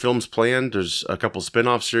 2 more films planned. There's a couple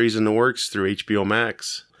spin-off series in the works through HBO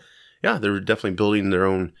Max. Yeah, they're definitely building their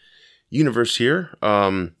own universe here.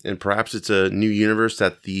 And perhaps it's a new universe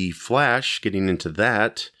that the Flash, getting into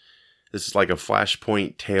that. This is like a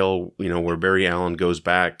Flashpoint tale, you know, where Barry Allen goes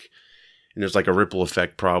back. And there's like a ripple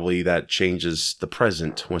effect probably that changes the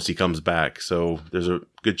present once he comes back. So there's a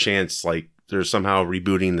good chance like they're somehow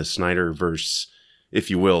rebooting the Snyderverse, if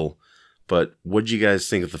you will. But what'd you guys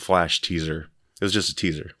think of the Flash teaser? It was just a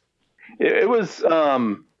teaser. It was.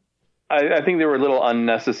 I think they were a little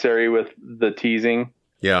unnecessary with the teasing.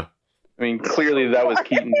 Yeah. I mean, clearly that was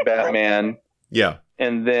Keaton's Batman, Yeah.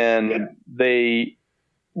 and then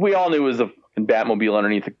we all knew it was a Batmobile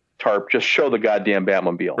underneath the tarp. Just show the goddamn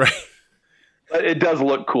Batmobile. Right. But it does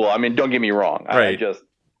look cool. I mean, don't get me wrong. Right.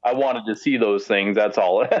 I wanted to see those things. That's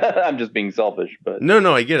all. I'm just being selfish, but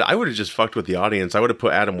No, I get it. I would have just fucked with the audience. I would have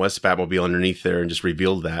put Adam West's Batmobile underneath there and just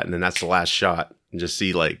revealed that. And then that's the last shot. And just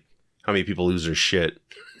see like how many people lose their shit.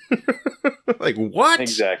 Like, what?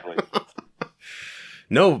 exactly.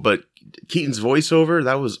 No, but Keaton's voiceover,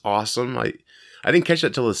 that was awesome. I didn't catch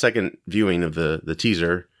that till the second viewing of the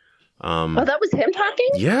teaser. Oh, that was him talking?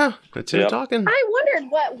 Yeah, that's him Yep. talking. I wondered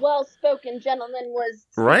what well-spoken gentleman was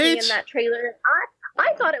speaking Right? in that trailer.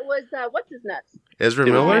 I thought it was, what's his nuts? Ezra It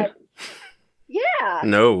was Miller? him. Yeah.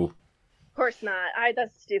 No. Of course not.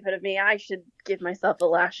 That's stupid of me. I should give myself a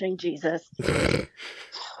lashing, Jesus.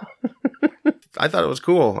 I thought it was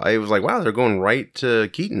cool. I was like, wow, they're going right to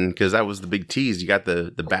Keaton because that was the big tease. You got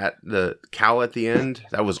the cowl at the end.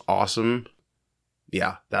 That was awesome.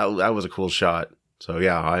 Yeah, that was a cool shot. So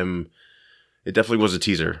yeah, it definitely was a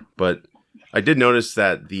teaser. But I did notice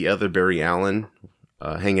that the other Barry Allen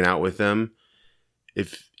hanging out with them,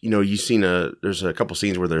 if you know, there's a couple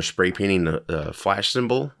scenes where they're spray painting the Flash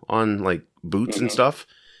symbol on like boots and stuff.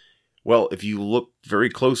 Well, if you look very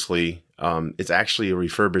closely, it's actually a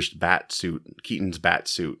refurbished bat suit, Keaton's bat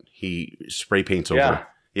suit. He spray paints over.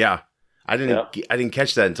 Yeah. I didn't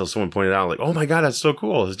catch that until someone pointed out, like, oh my God, that's so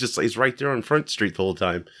cool. It's right there on Front Street the whole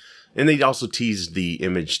time. And they also teased the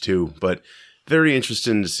image too, but very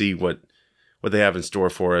interesting to see what they have in store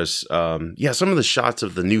for us. Some of the shots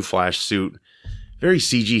of the new Flash suit, very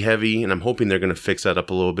CG heavy, and I'm hoping they're going to fix that up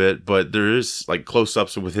a little bit, but there is like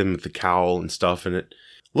close-ups with him with the cowl and stuff, and it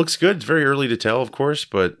Looks good. It's very early to tell, of course,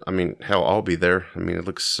 but I mean, hell, I'll be there. I mean, it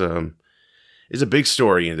looks it's a big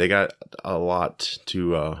story. They got a lot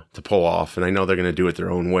to pull off, and I know they're going to do it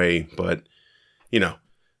their own way. But you know,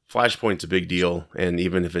 Flashpoint's a big deal, and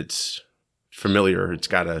even if it's familiar, it's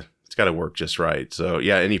gotta work just right. So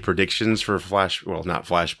yeah, any predictions for Flash? Well, not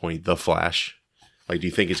Flashpoint, The Flash. Like, do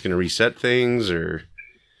you think it's going to reset things or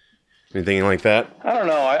anything like that? I don't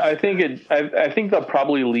know. I think I think they'll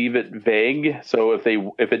probably leave it vague. So if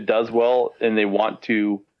it does well and they want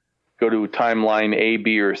to go to timeline A,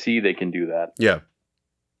 B, or C, they can do that. Yeah,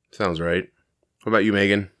 sounds right. What about you,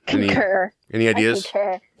 Megan? Concur. Any ideas?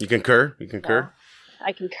 Concur. You concur? You concur? Yeah,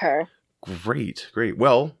 I concur. Great.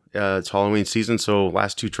 Well, it's Halloween season, so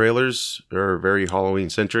last 2 trailers are very Halloween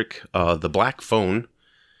centric. The Black Phone.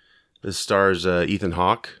 This stars Ethan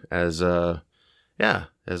Hawke as a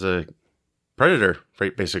predator,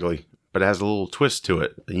 right, basically, but it has a little twist to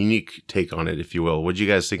it, a unique take on it, if you will. What did you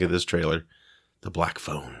guys think of this trailer, The Black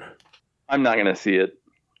Phone? I'm not going to see it.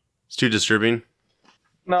 It's too disturbing?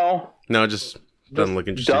 No, it just doesn't look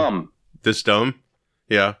interesting. Dumb. This dumb?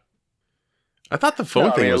 Yeah. I thought the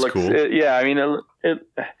phone thing was cool.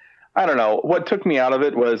 I don't know. What took me out of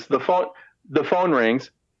it was the phone rings,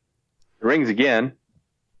 it rings again,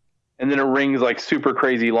 and then it rings like super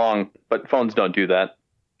crazy long, but phones don't do that.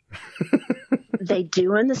 They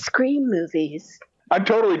do in the Scream movies. I'm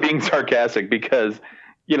totally being sarcastic because,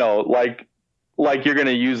 you know, like you're going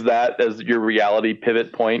to use that as your reality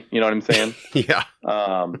pivot point. You know what I'm saying? Yeah.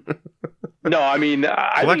 No, I mean,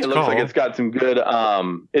 I think it looks like it's got some good,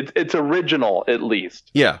 it's original at least.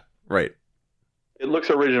 Yeah. Right. It looks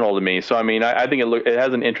original to me. So, I mean, I think it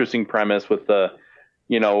has an interesting premise with the,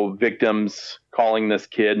 you know, victims calling this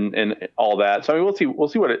kid and all that. So, I mean, we'll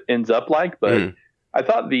see what it ends up like, but I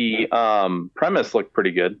thought the premise looked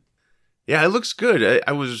pretty good. Yeah, it looks good.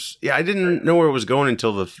 I didn't know where it was going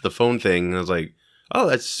until the phone thing. And I was like, oh,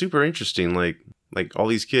 that's super interesting. Like all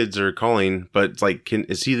these kids are calling, but it's like,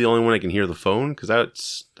 is he the only one that can hear the phone? Because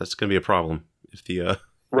that's going to be a problem if the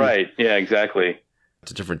right. Yeah, exactly.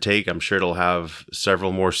 It's a different take. I'm sure it'll have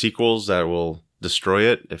several more sequels that will destroy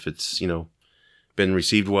it if it's, you know, been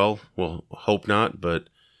received well. Well, hope not, but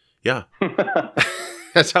yeah,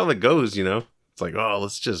 that's how it goes. You know. It's like, oh,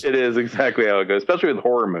 let's just... It is exactly how it goes, especially with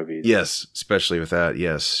horror movies. Yes, especially with that.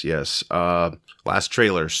 Yes. Last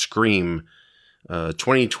trailer, Scream,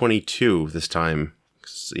 2022 this time.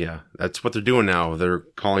 Yeah, that's what they're doing now. They're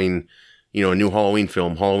calling, you know, a new Halloween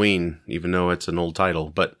film Halloween, even though it's an old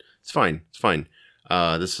title. But it's fine. It's fine.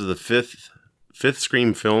 This is the fifth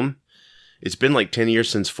Scream film. It's been like 10 years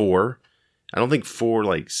since 4. I don't think 4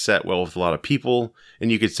 like set well with a lot of people,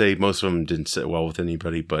 and you could say most of them didn't sit well with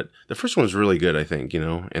anybody, but the first one was really good, I think, you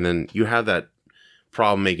know, and then you have that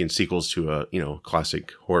problem making sequels to a, you know,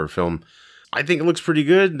 classic horror film. I think it looks pretty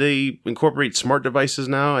good. They incorporate smart devices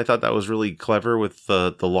now. I thought that was really clever with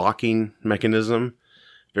the locking mechanism.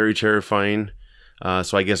 Very terrifying.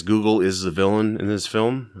 So I guess Google is the villain in this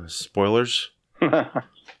film. Spoilers.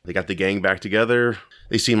 They got the gang back together.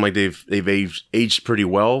 They seem like they've aged pretty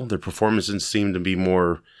well. Their performances seem to be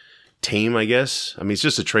more tame, I guess. I mean, it's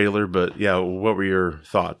just a trailer, but yeah, what were your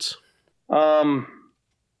thoughts? Are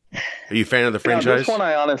you a fan of the franchise? This one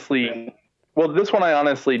I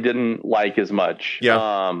honestly didn't like as much.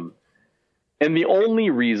 Yeah. And the only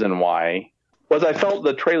reason why was I felt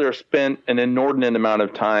the trailer spent an inordinate amount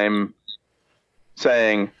of time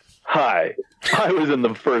saying, "Hi, I was in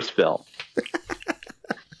the first film."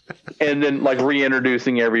 And then like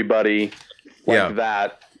reintroducing everybody like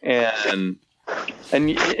that. And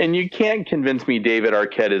you can't convince me David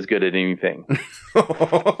Arquette is good at anything.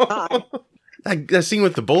 That scene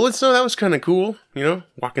with the bullets, though, that was kind of cool. You know,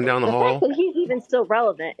 walking down the hall. The fact that he's even still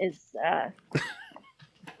relevant is...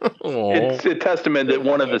 It's a testament that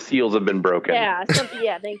one of the seals have been broken. Yeah,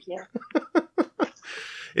 thank you.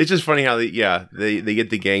 It's just funny how they get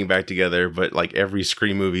the gang back together, but like every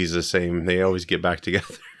Scream movie is the same. They always get back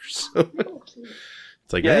together. So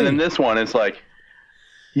it's like, yeah, and in this one, it's like,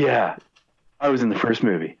 yeah, I was in the first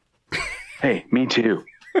movie. Hey, me too.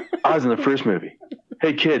 I was in the first movie.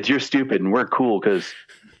 Hey, kids, you're stupid and we're cool because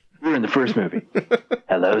we're in the first movie.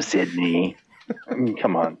 Hello, Sydney.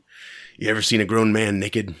 Come on. You ever seen a grown man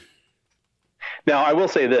naked? Now, I will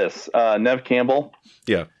say this. Neve Campbell.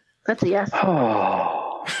 Yeah. That's a yes.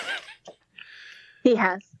 Oh. He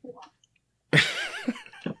has.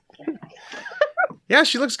 Yeah,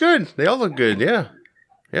 she looks good. They all look good. Yeah.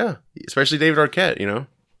 Yeah. Especially David Arquette, you know.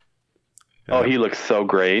 Oh, he looks so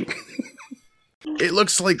great. It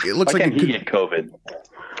looks like Why can't he get COVID?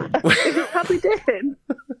 He probably did.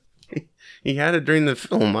 He had it during the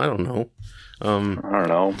film. I don't know. I don't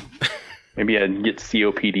know. Maybe I'd get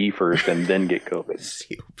COPD first and then get COVID.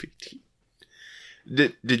 COPD.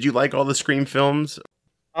 Did you like all the Scream films?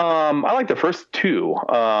 I like the first two.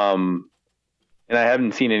 And I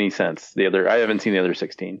haven't seen any since. I haven't seen the other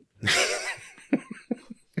 16.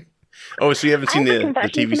 Oh, so you haven't seen the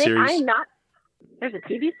TV series? I'm not. There's a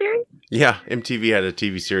TV series? Yeah, MTV had a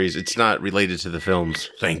TV series. It's not related to the films.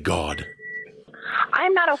 Thank God.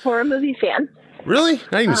 I'm not a horror movie fan. Really?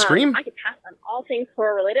 Not even Scream? I could pass on all things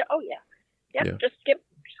horror related. Oh, yeah. Yep, Yeah. Just skip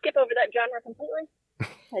over that genre completely.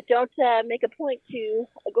 I don't make a point to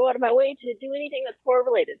go out of my way to do anything that's horror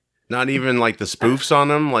related. Not even like the spoofs on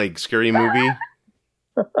them, like Scary Movie?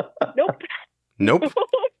 Nope. Nope.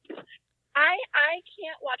 I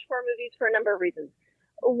can't watch horror movies for a number of reasons.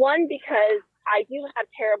 One, because I do have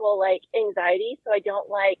terrible anxiety, so I don't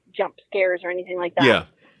like jump scares or anything like that. Yeah.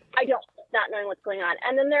 I don't not knowing what's going on.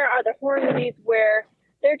 And then there are the horror movies where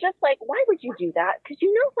they're just like, why would you do that? Because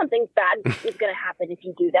you know something bad is going to happen if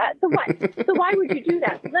you do that. So what? So why would you do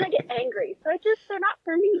that? So then I get angry. So they're not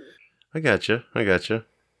for me. I gotcha.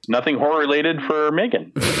 Nothing horror related for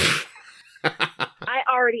Megan. I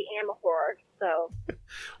already am a horror, so.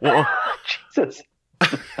 Well, Jesus.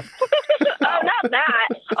 Oh, not that.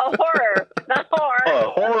 A horror. Not horror.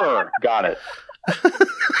 Oh, horror. Got it.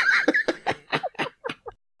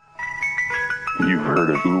 You've heard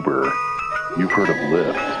of Uber. You've heard of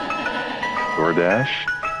Lyft. DoorDash?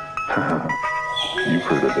 You've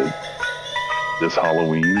heard of it. This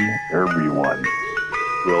Halloween, everyone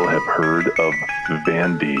will have heard of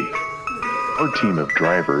Vandy. Our team of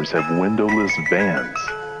drivers have windowless vans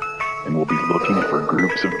and will be looking for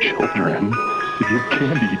groups of children to give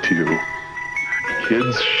candy to.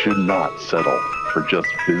 Kids should not settle for just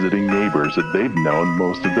visiting neighbors that they've known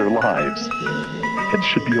most of their lives. Kids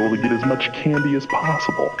should be able to get as much candy as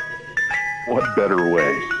possible. What better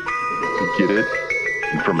way to get it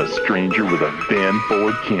than from a stranger with a van full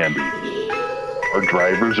of candy? Our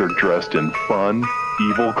drivers are dressed in fun,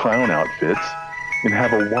 evil clown outfits and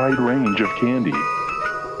have a wide range of candy.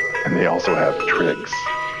 And they also have tricks,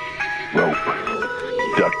 rope,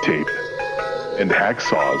 duct tape, and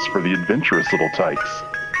hacksaws for the adventurous little tykes.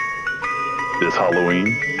 This Halloween,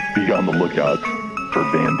 be on the lookout for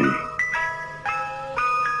Vandy.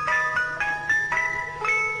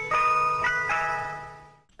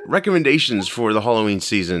 recommendations for the Halloween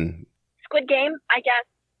season. Squid Game, I guess.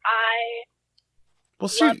 I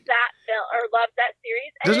love that film or love that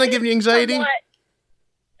series. Doesn't that give you anxiety?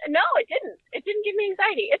 No, it didn't. It didn't give me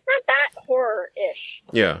anxiety. It's not that horror-ish.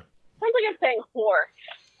 Yeah. Sounds like I'm saying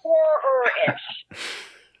horror-ish.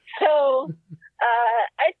 So,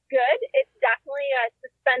 it's good. It's definitely a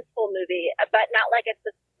suspenseful movie, but not like a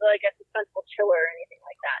suspenseful chiller or anything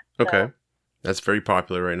like that. So. Okay. That's very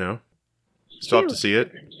popular right now. Still have to see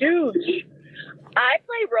it. Huge. I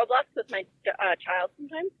play Roblox with my child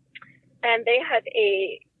sometimes, and they have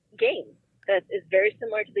a game that is very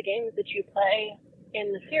similar to the games that you play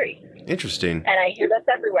in the series. Interesting. And I hear that's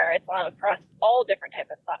everywhere. It's on across all different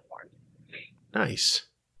types of platforms. Nice.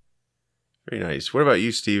 Very nice. What about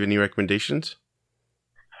you, Steve? Any recommendations?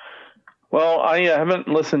 Well, I haven't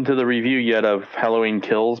listened to the review yet of Halloween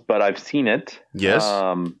Kills, but I've seen it. Yes.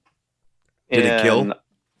 Did it kill?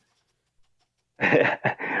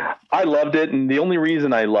 I loved it, and the only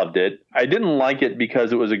reason I loved it, I didn't like it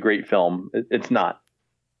because it was a great film. It's not.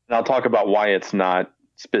 And I'll talk about why it's not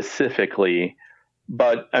specifically.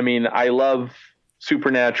 But, I mean, I love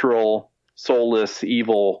supernatural, soulless,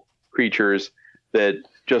 evil creatures that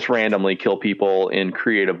just randomly kill people in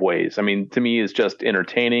creative ways. I mean, to me, it's just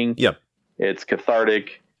entertaining. Yep. It's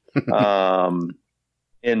cathartic. And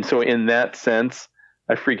so in that sense,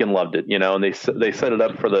 I freaking loved it, you know, and they set it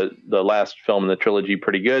up for the last film in the trilogy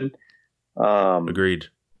pretty good. Agreed.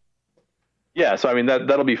 Yeah, so I mean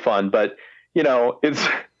that'll be fun, but you know,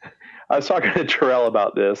 I was talking to Terrell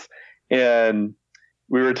about this, and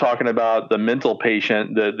we were talking about the mental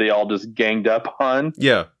patient that they all just ganged up on.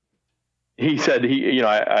 Yeah. He said I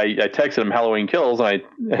texted him Halloween Kills, and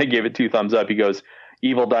I gave it 2 thumbs up. He goes,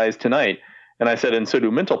 "Evil dies tonight," and I said, "And so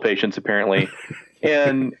do mental patients apparently,"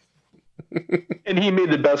 and he made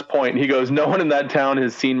the best point. He goes, no one in that town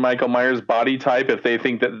has seen Michael Myers' body type if they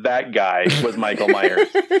think that guy was Michael Myers.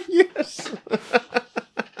 Yes.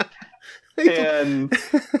 and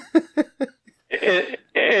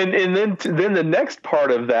then the next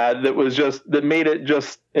part of that made it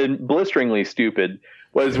just blisteringly stupid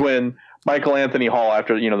was when Michael Anthony Hall,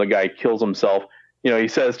 after, you know, the guy kills himself, you know, he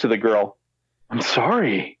says to the girl, "I'm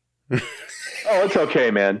sorry." "Oh, it's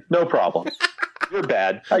okay, man. No problem. You're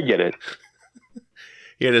bad. I get it."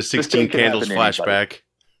 He had a 16 candles flashback.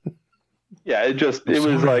 Yeah, it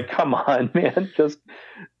was like, come on, man. Just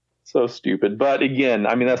So stupid. But again,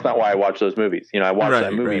 I mean, that's not why I watch those movies. You know, I watch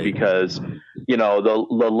that movie because, you know,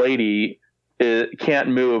 the lady can't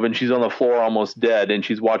move and she's on the floor almost dead, and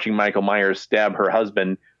she's watching Michael Myers stab her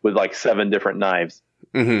husband with like 7 different knives.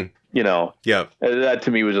 Mm-hmm. You know, that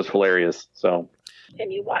to me was just hilarious. So,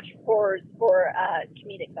 and you watch for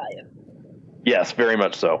comedic value? Yes, very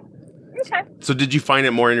much so. Okay. So, did you find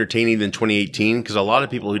it more entertaining than 2018? Because a lot of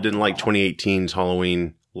people who didn't like 2018's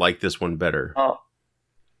Halloween like this one better.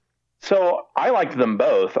 So I liked them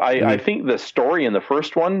both. I think the story in the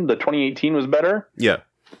first one, the 2018, was better. Yeah.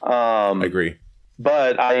 I agree.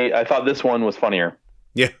 But I thought this one was funnier.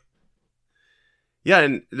 Yeah. Yeah,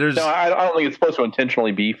 and there's... No, I don't think it's supposed to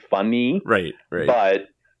intentionally be funny. Right. But,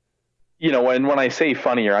 you know, when I say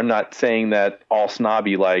funnier, I'm not saying that all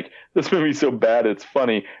snobby, like, this movie's so bad it's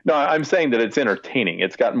funny. No, I'm saying that it's entertaining.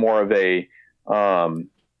 It's got more of a,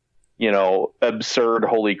 you know, absurd,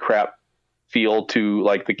 holy crap feel to,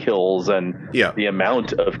 like, the kills and the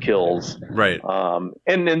amount of kills. Right.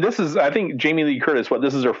 And this is, I think, Jamie Lee Curtis,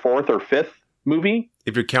 this is her 4th or 5th movie?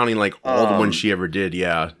 If you're counting, like, all the ones she ever did,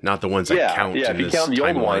 not the ones that count in this timeline. Yeah, if you count the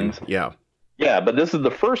old ones. Yeah. Yeah, but this is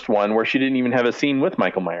the first one where she didn't even have a scene with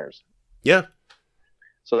Michael Myers. Yeah.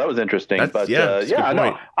 So that was interesting.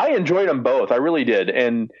 No, I enjoyed them both. I really did.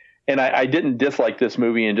 And I didn't dislike this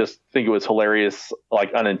movie and just think it was hilarious,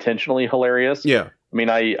 like unintentionally hilarious. Yeah. I mean,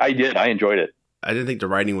 I did. I enjoyed it. I didn't think the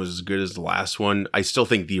writing was as good as the last one. I still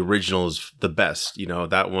think the original is the best. You know,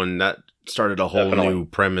 that one, that started a whole new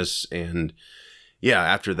premise. And yeah,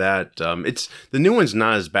 after that, it's the new one's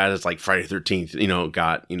not as bad as like Friday the 13th, you know,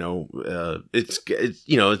 got, you know, it's,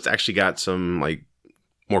 you know, it's actually got some like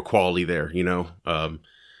more quality there, you know.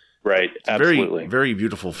 Right. Absolutely. Very, very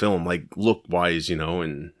beautiful film, like look wise, you know,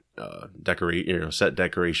 and set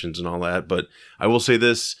decorations and all that. But I will say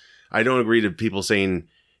this, I don't agree to people saying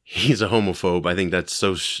he's a homophobe. I think that's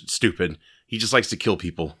so stupid. He just likes to kill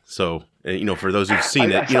people. So, you know, for those who've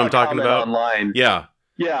seen it, you know what I'm talking about? Online. Yeah.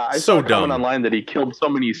 Yeah, I saw a comment online that he killed so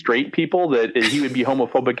many straight people that he would be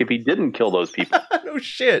homophobic if he didn't kill those people. No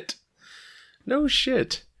shit.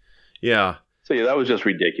 Yeah. So yeah, that was just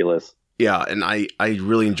ridiculous. Yeah, and I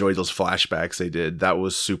really enjoyed those flashbacks they did. That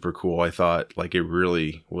was super cool. I thought like it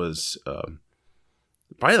really was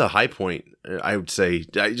probably the high point. I would say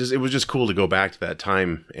it was just cool to go back to that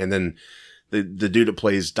time. And then the dude that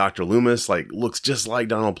plays Dr. Loomis like looks just like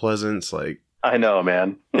Donald Pleasance. Like I know,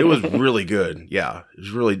 man. It was really good. Yeah,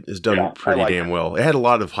 it's done pretty damn well. It had a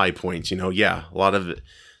lot of high points. You know, a lot of it,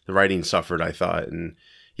 the writing suffered. I thought, and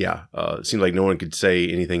it seemed like no one could say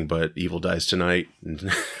anything but "Evil Dies Tonight,"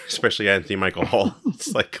 and especially Anthony Michael Hall.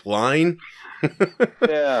 It's like line.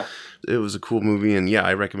 Yeah, it was a cool movie, and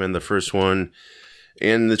I recommend the first one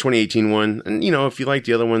and the 2018 one. And you know, if you like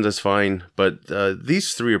the other ones, that's fine. But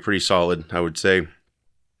these 3 are pretty solid, I would say.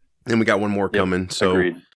 And we got one more coming. So,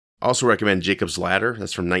 agreed. Also recommend Jacob's Ladder.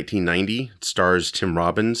 That's from 1990. It stars Tim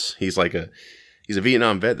Robbins. He's a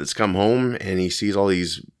Vietnam vet that's come home and he sees all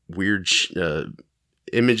these weird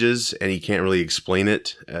images and he can't really explain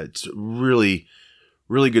it. It's really,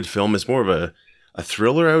 really good film. It's more of a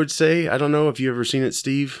thriller, I would say. I don't know if you've ever seen it,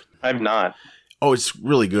 Steve. I've not. Oh, it's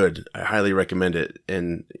really good. I highly recommend it.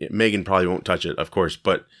 And Megan probably won't touch it, of course,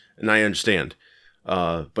 and I understand.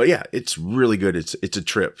 But yeah, it's really good. It's a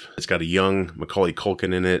trip. It's got a young Macaulay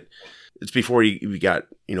Culkin in it. It's before he got,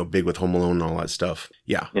 you know, big with Home Alone and all that stuff.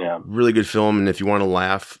 Yeah. Really good film. And if you want to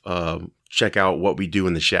laugh, check out What We Do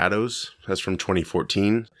in the Shadows. That's from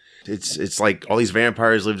 2014. It's like all these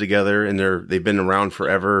vampires live together and they've been around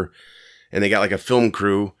forever and they got like a film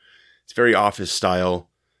crew. It's very Office style.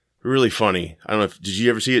 Really funny. I don't know did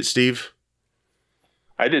you ever see it, Steve?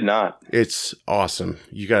 I did not. It's awesome.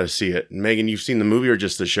 You got to see it. Megan, you've seen the movie or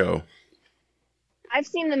just the show? I've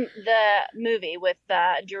seen the movie with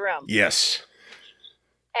Jerome. Yes.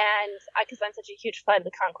 And because I'm such a huge Flight of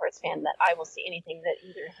the Conchords fan that I will see anything that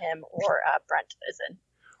either him or Brent is in.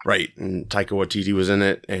 Right. And Taika Waititi was in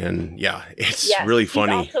it. And it's really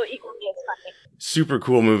funny. He's also equally as funny. Super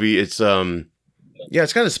cool movie. It's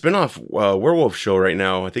it's got a spinoff werewolf show right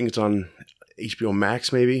now. I think it's on HBO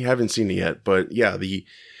Max, maybe. Haven't seen it yet, but the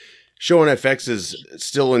show on FX is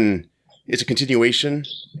still it's a continuation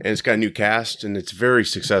and it's got a new cast and it's very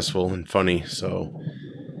successful and funny. So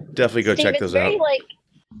definitely go check those out. Like,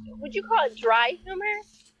 would you call it dry humor,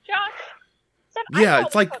 Josh?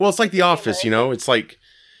 It's like The Office, you know, it's like,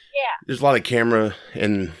 there's a lot of camera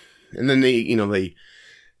and then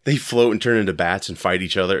they float and turn into bats and fight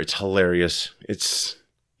each other. It's hilarious.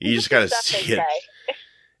 You just got to see it.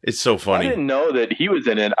 It's so funny. I didn't know that he was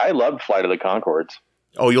in it. I loved Flight of the Conchords.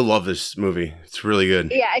 Oh, you'll love this movie. It's really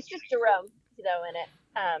good. Yeah, it's just Jerome, though, in it.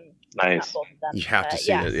 Nice. Both of them, You have to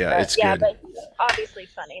see it. Yeah, it's good. But obviously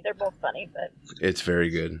funny. They're both funny, but it's very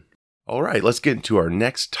good. All right, let's get into our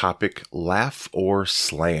next topic, Laugh or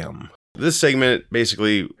Slam. This segment,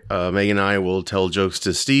 basically, Megan and I will tell jokes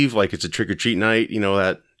to Steve like it's a trick-or-treat night. You know,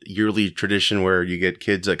 that yearly tradition where you get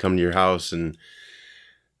kids that come to your house and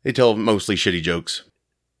they tell mostly shitty jokes.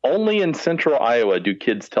 Only in central Iowa do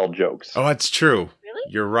kids tell jokes. Oh, that's true. Really?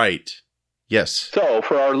 You're right. Yes. So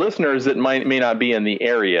for our listeners that may not be in the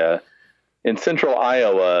area, in central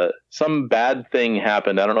Iowa, some bad thing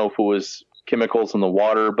happened. I don't know if it was chemicals in the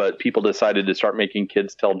water, but people decided to start making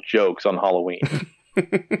kids tell jokes on Halloween.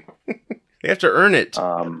 You have to earn it.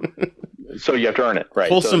 So you have to earn it, right?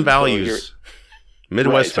 Wholesome values.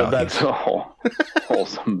 Midwest right, values. So that's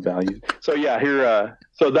wholesome values. So yeah, here.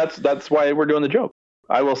 So that's why we're doing the joke.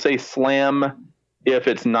 I will say slam if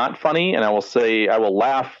it's not funny, and I will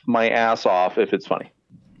laugh my ass off if it's funny.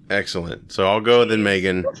 Excellent. So I'll go then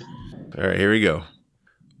Megan. All right, here we go.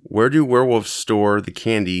 Where do werewolves store the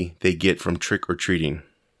candy they get from trick-or-treating?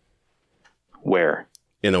 Where?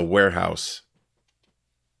 In a warehouse.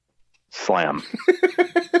 Slam.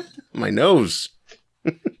 My nose.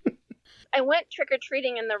 I went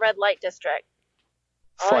trick-or-treating in the red light district.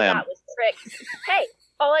 All Slam. I got was tricks. Hey,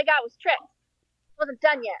 all I got was tricks. Wasn't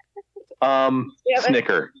done yet.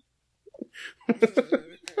 Snicker.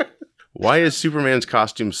 Why is Superman's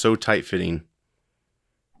costume so tight-fitting?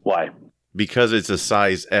 Why? Because it's a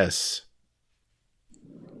size S.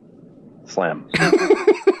 Slam.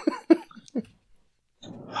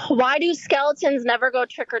 Why do skeletons never go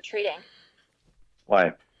trick-or-treating?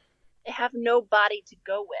 Why? They have no body to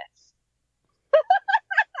go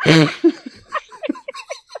with.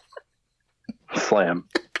 Slam.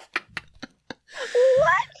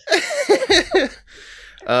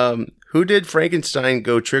 What? Who did Frankenstein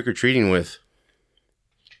go trick-or-treating with?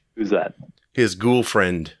 Who's that? His ghoul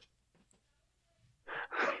friend.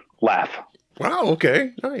 Laugh. Wow,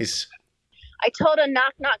 okay. Nice. I told a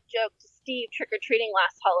knock-knock joke to Steve trick-or-treating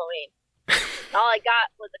last Halloween. And all I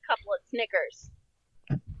got was a couple of Snickers.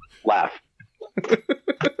 Laugh.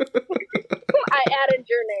 I added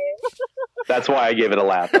your name. That's why I gave it a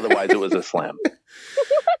laugh. Otherwise, it was a slam.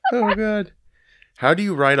 Oh, God. How do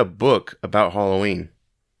you write a book about Halloween?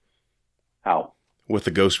 How? With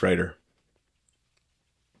a ghostwriter.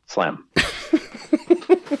 Slam.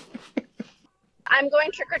 I'm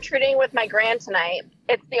going trick-or-treating with my gran tonight.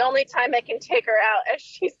 It's the only time I can take her out as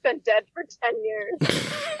she's been dead for 10 years.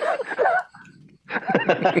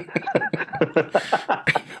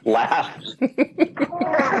 Laugh.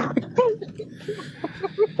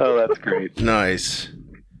 Oh, that's great. Nice.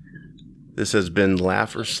 This has been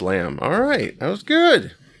Laugh or Slam. All right. That was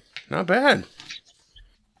good. Not bad.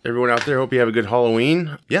 Everyone out there, hope you have a good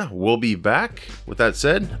Halloween. Yeah, we'll be back. With that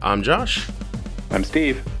said, I'm Josh. I'm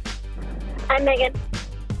Steve. I'm Megan.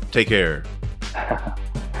 Take care.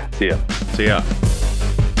 See ya. See ya.